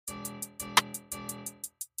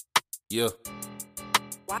Yeah.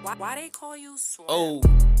 Why they call you Slim? Oh.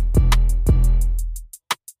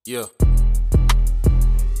 Yeah.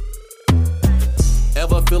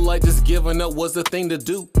 Ever feel like just giving up was the thing to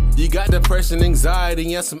do? You got depression,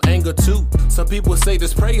 anxiety, and some anger too. Some people say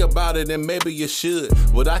just pray about it and maybe you should.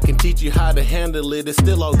 But I can teach you how to handle it, it's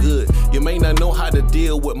still all good. You may not know how to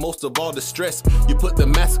deal with most of all the stress. You put the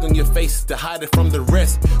mask on your face to hide it from the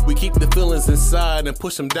rest. We keep the feelings inside and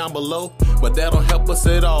push them down below. But that don't help us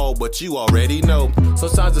at all, but you already know.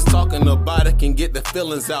 Sometimes just talking about it can get the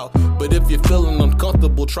feelings out. But if you're feeling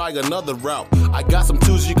uncomfortable, try another route. I got some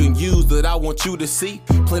tools you can use that I want you to see.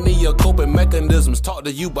 Plenty of coping mechanisms taught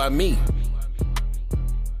to you by me.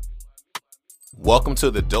 Welcome to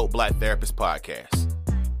the Dope Black Therapist Podcast.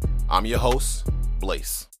 I'm your host,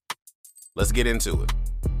 Blaze. Let's get into it.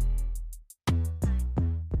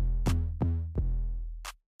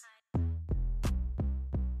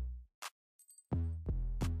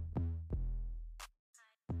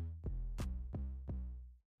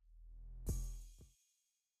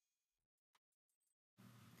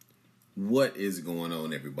 What is going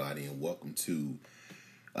on, everybody, and welcome to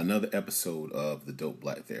another episode of the Dope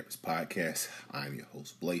Black Therapist Podcast. I'm your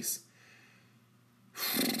host, Blaze.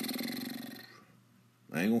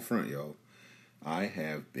 I ain't gonna front, y'all. I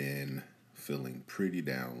have been feeling pretty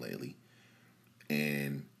down lately,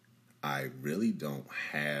 and I really don't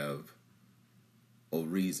have a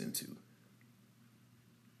reason to.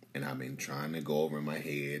 And I've been trying to go over in my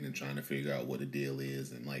head and trying to figure out what the deal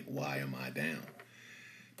is and, like, why am I down?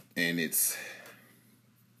 And it's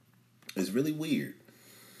really weird.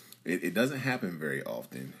 It doesn't happen very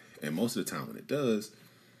often. And most of the time when it does,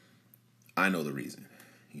 I know the reason.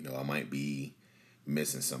 You know, I might be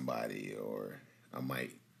missing somebody, or I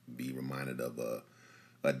might be reminded of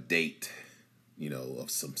a date, you know,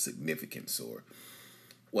 of some significance or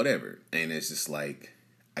whatever. And it's just like,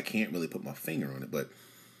 I can't really put my finger on it. But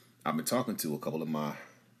I've been talking to a couple of my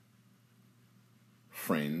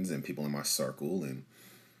friends and people in my circle and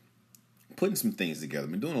putting some things together.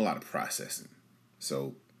 I've been doing a lot of processing.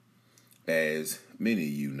 So, as many of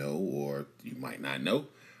you know, or you might not know,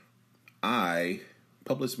 I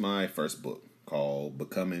published my first book called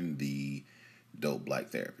Becoming the Dope Black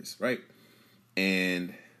Therapist, right?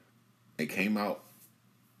 And it came out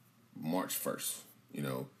March 1st, you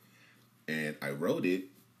know, and I wrote it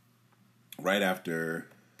right after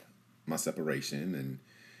my separation and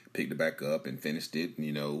picked it back up and finished it,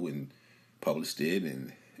 you know, and published it,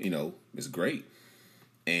 and you know, it's great.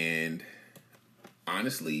 And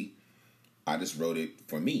honestly, I just wrote it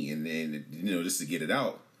for me and then, you know, just to get it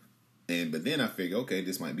out. But then I figured, okay,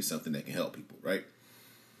 this might be something that can help people, right?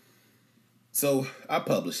 So I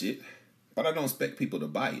publish it, but I don't expect people to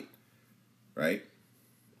buy it, right?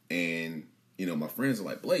 And, you know, my friends are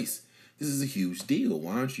like, Blaze, this is a huge deal.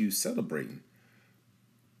 Why aren't you celebrating?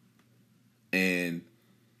 And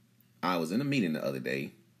I was in a meeting the other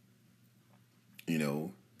day, you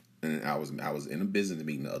know, and I was in a business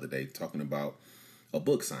meeting the other day talking about a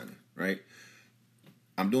book signing, right?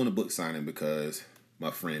 I'm doing a book signing because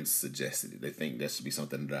my friends suggested it. They think that should be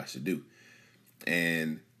something that I should do.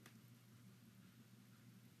 And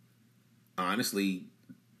I honestly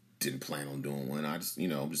didn't plan on doing one. I just, you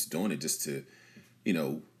know, I'm just doing it just to, you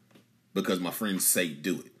know, because my friends say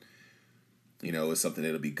do it. You know, it's something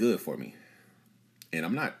that'll be good for me. And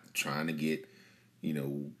I'm not trying to get, you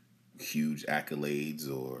know, huge accolades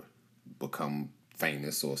or become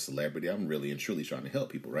famous or celebrity. I'm really and truly trying to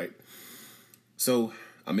help people, right? So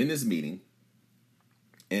I'm in this meeting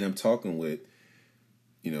and I'm talking with,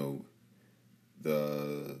 you know,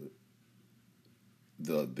 the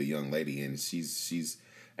young lady, and she's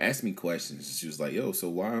asked me questions. She was like, yo, so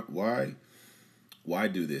why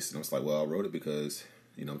do this? And I was like, well, I wrote it because,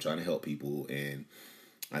 you know, I'm trying to help people, and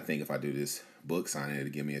I think if I do this book signing,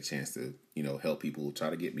 it'll give me a chance to, you know, help people,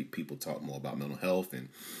 try to get people talk more about mental health. And,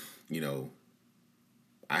 you know,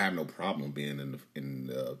 I have no problem being in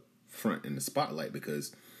the front, in the spotlight,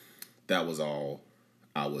 because that was all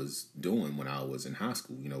I was doing when I was in high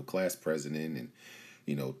school. You know, class president and,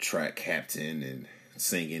 you know, track captain and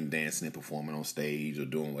singing, dancing, and performing on stage or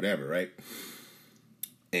doing whatever, right?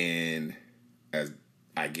 And as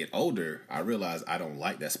I get older, I realize I don't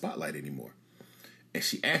like that spotlight anymore. And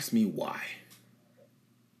she asked me why.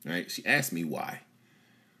 Right? She asked me why.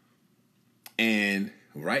 And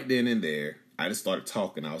right then and there, I just started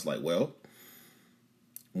talking. I was like, well,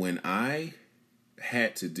 when I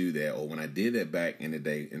had to do that, or when I did that back in the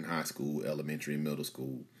day in high school, elementary, middle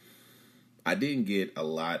school, I didn't get a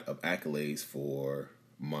lot of accolades for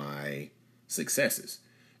my successes.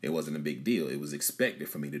 It wasn't a big deal. It was expected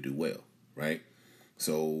for me to do well, right?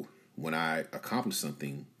 So when I accomplished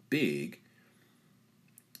something big,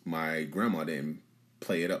 my grandma didn't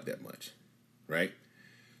play it up that much, right?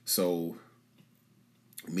 So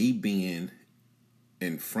me being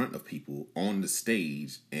in front of people on the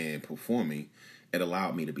stage and performing, it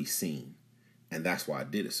allowed me to be seen. And that's why I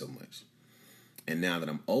did it so much. And now that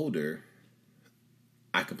I'm older,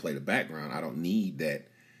 I can play the background. I don't need that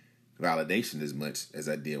validation as much as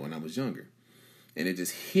I did when I was younger. And it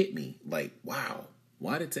just hit me like, wow,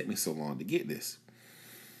 why did it take me so long to get this?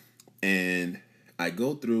 And I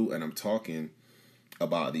go through and I'm talking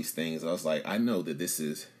about these things. I was like, I know that this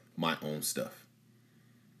is my own stuff.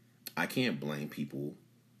 I can't blame people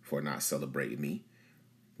for not celebrating me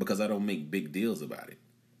because I don't make big deals about it.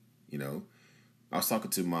 You know, I was talking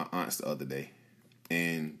to my aunts the other day,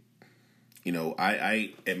 and you know,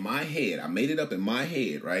 I in my head, I made it up in my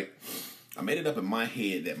head, right? I made it up in my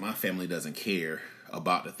head that my family doesn't care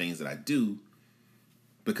about the things that I do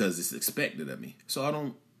because it's expected of me. So I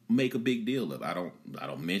don't make a big deal of it. I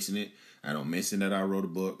don't mention it. I don't mention that I wrote a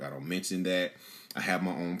book. I don't mention that I have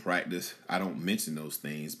my own practice. I don't mention those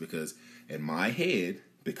things because in my head,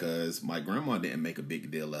 because my grandma didn't make a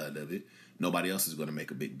big deal out of it, nobody else is going to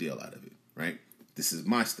make a big deal out of it, right? This is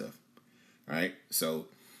my stuff, right? So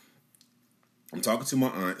I'm talking to my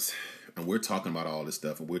aunts, and we're talking about all this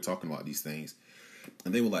stuff, and we're talking about these things.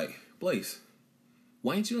 And they were like, Blaze,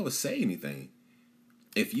 why didn't you ever say anything?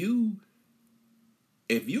 If you're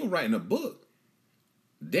writing a book,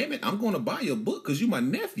 damn it, I'm going to buy your book because you're my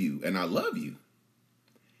nephew, and I love you,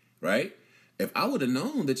 right? If I would have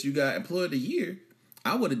known that you got Employee of the Year,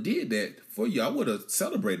 I would have did that for you. I would have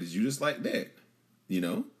celebrated you just like that, you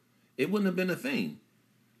know? It wouldn't have been a thing.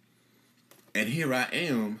 And here I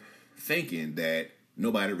am thinking that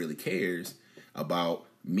nobody really cares about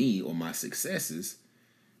me or my successes.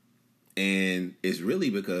 And it's really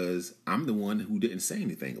because I'm the one who didn't say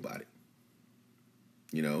anything about it.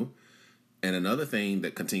 You know? And another thing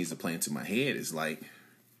that continues to play into my head is like,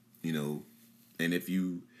 you know, and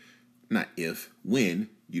when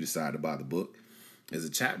you decide to buy the book, there's a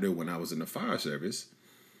chapter when I was in the fire service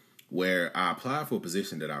where I applied for a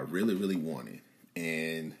position that I really, really wanted.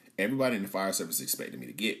 And everybody in the fire service expected me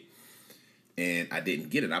to get. And I didn't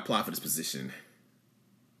get it. I applied for this position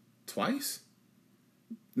twice?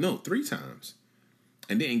 No, 3 times.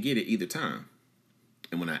 And didn't get it either time.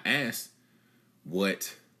 And when I asked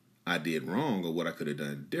what I did wrong or what I could have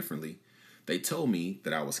done differently, they told me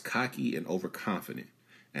that I was cocky and overconfident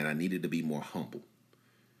and I needed to be more humble.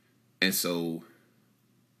 And so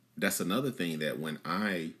that's another thing, that when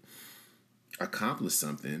I accomplish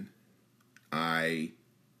something, I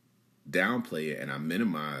downplay it and I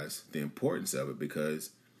minimize the importance of it because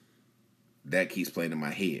that keeps playing in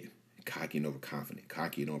my head. Cocky and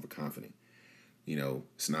overconfident. You know,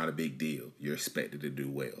 it's not a big deal. You're expected to do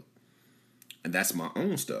well. And that's my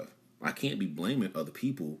own stuff. I can't be blaming other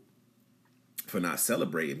people for not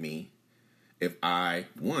celebrating me if I,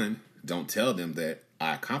 1, don't tell them that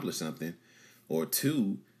I accomplished something, or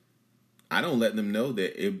 2, I don't let them know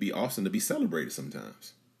that it'd be awesome to be celebrated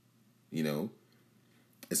sometimes. You know,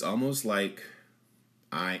 it's almost like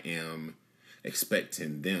I am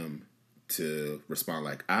expecting them to respond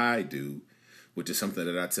like I do, which is something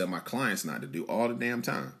that I tell my clients not to do all the damn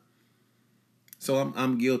time. So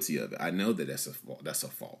I'm guilty of it. I know that that's a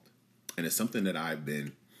fault. And it's something that I've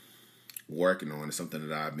been working on. It's something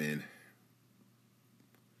that I've been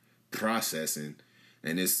processing.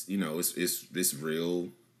 And it's, you know, it's real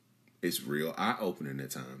eye-opening at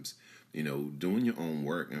times. You know, doing your own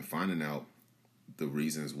work and finding out the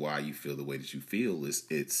reasons why you feel the way that you feel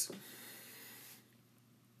it's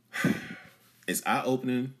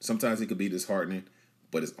eye-opening. Sometimes it could be disheartening,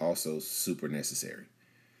 but it's also super necessary.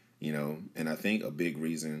 You know, and I think a big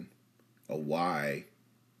reason of why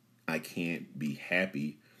I can't be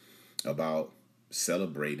happy about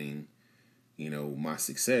celebrating, you know, my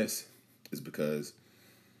success is because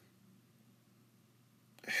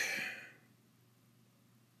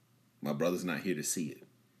my brother's not here to see it.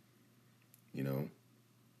 You know,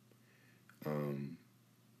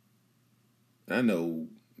 I know,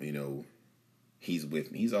 you know, he's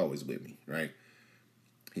with me. He's always with me, right?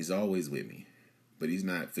 He's always with me, but he's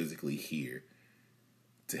not physically here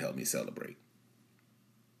to help me celebrate.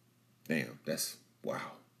 Damn, that's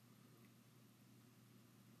wow.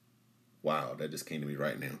 Wow, that just came to me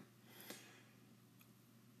right now.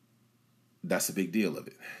 That's a big deal of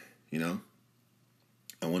it, you know?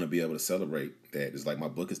 I want to be able to celebrate that. It's like my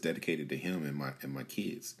book is dedicated to him and my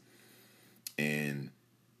kids. And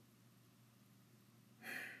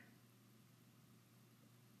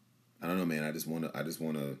I don't know, man. I just want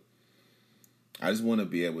to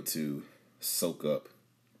be able to soak up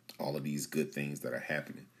all of these good things that are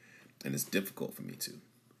happening. And it's difficult for me to,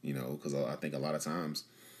 because I think a lot of times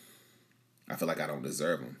I feel like I don't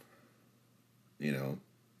deserve them,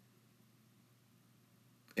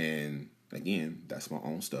 And again, that's my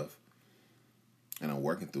own stuff. And I'm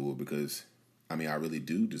working through it because, I really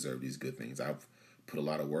do deserve these good things. I've put a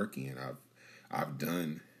lot of work in. I've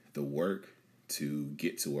done the work to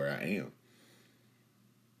get to where I am.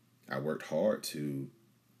 I worked hard to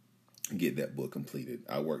get that book completed.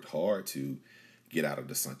 I worked hard to get out of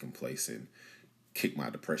the sunken place and kick my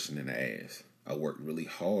depression in the ass. I worked really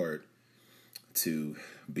hard to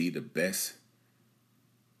be the best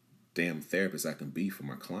damn therapist I can be for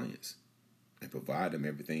my clients and provide them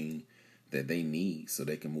everything that they need so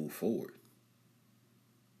they can move forward.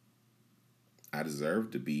 I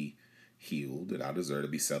deserve to be healed, and I deserve to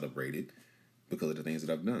be celebrated because of the things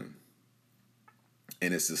that I've done.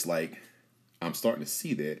 And it's just like, I'm starting to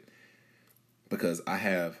see that because I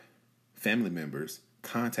have family members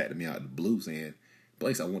contacting me out of the blue saying,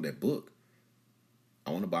 Blaze, I want that book.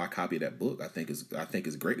 I want to buy a copy of that book. I think it's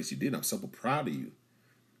great that you did. I'm so proud of you.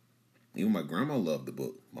 Even my grandma loved the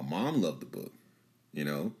book. My mom loved the book,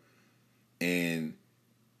 And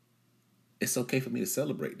it's okay for me to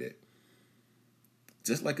celebrate that.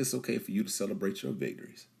 Just like it's okay for you to celebrate your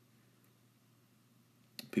victories.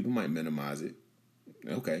 People might minimize it.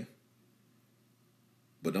 Okay.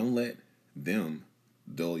 But don't let them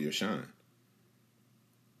dull your shine.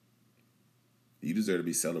 You deserve to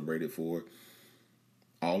be celebrated for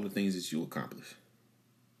all the things that you accomplish.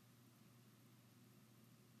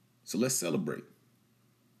 So let's celebrate,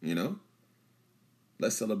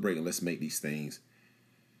 Let's celebrate and let's make these things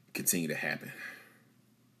continue to happen.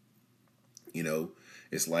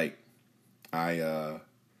 It's like I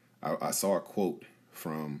saw a quote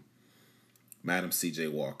from Madam C.J.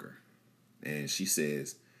 Walker, and she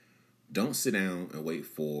says, "Don't sit down and wait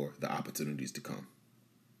for the opportunities to come.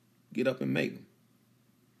 Get up and make them."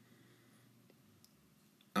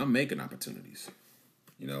 I'm making opportunities,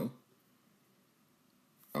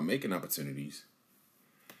 I'm making opportunities,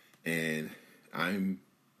 and I'm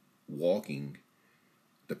walking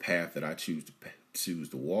the path that I choose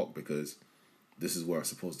to walk because this is where I'm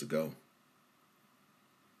supposed to go.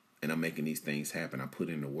 And I'm making these things happen. I put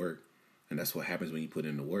in the work, and that's what happens when you put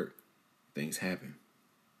in the work. Things happen.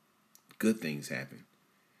 Good things happen,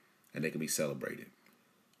 and they can be celebrated.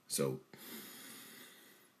 So,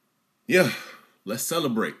 yeah, let's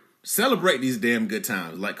celebrate. Celebrate these damn good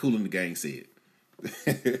times, like Kool and the Gang said.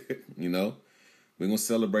 We're going to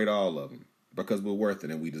celebrate all of them because we're worth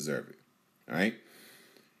it and we deserve it. All right?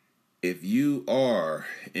 If you are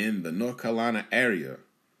in the North Carolina area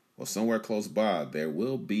or somewhere close by, there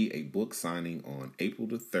will be a book signing on April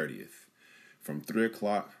the 30th from 3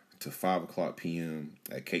 o'clock to 5 o'clock p.m.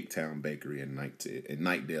 at Cape Town Bakery in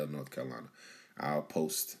Knightdale, North Carolina. I'll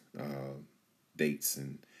post dates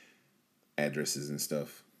and addresses and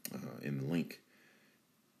stuff in the link.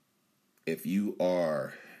 If you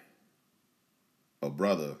are a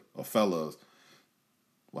brother or fellows,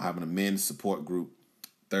 we're having a men's support group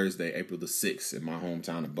Thursday, April the 6th in my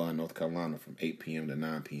hometown of Bunn, North Carolina from 8 p.m. to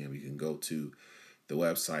 9 p.m. You can go to the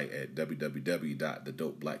website at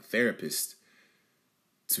www.thedopeblack.therapist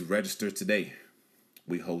to register today.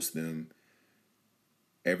 We host them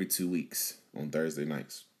every 2 weeks on Thursday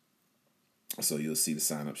nights. So you'll see the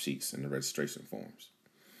sign-up sheets and the registration forms.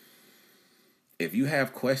 If you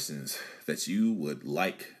have questions that you would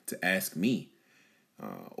like to ask me,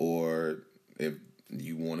 or if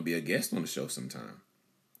you want to be a guest on the show sometime,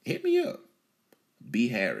 hit me up. B.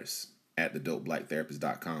 Harris at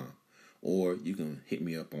thedopeblackTherapist.com. Or you can hit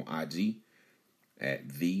me up on IG at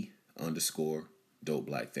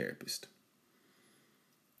 _DopeBlackTherapist.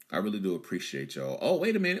 I really do appreciate y'all. Oh,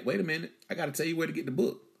 wait a minute. I got to tell you where to get the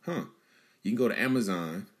book. You can go to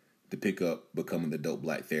Amazon to pick up Becoming the Dope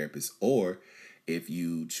Black Therapist, or if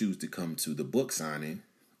you choose to come to the book signing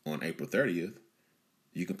on April 30th,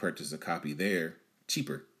 you can purchase a copy there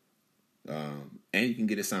cheaper. And you can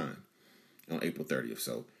get it signed on April 30th.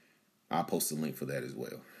 So I'll post a link for that as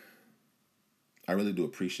well. I really do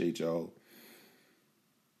appreciate y'all.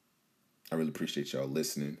 I really appreciate y'all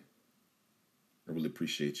listening. I really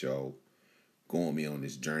appreciate y'all going with me on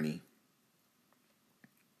this journey.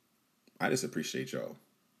 I just appreciate y'all.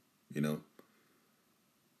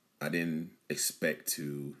 I didn't expect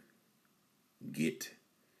to get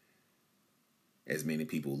as many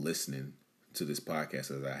people listening to this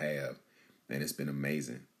podcast as I have, and it's been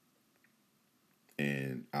amazing.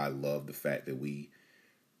 And I love the fact that we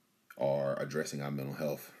are addressing our mental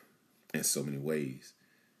health in so many ways,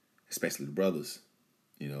 especially the brothers.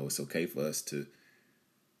 It's okay for us to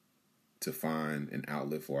to find an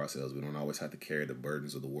outlet for ourselves. We don't always have to carry the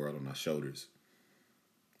burdens of the world on our shoulders.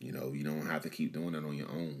 You know, you don't have to keep doing that on your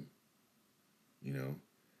own. You know,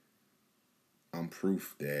 I'm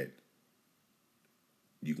proof that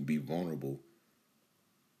you can be vulnerable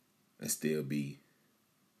and still be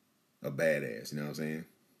a badass. You know what I'm saying?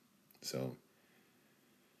 So,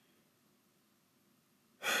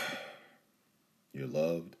 you're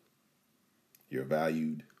loved. You're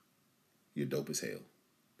valued. You're dope as hell.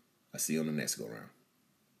 I'll see you on the next go round.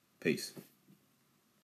 Peace.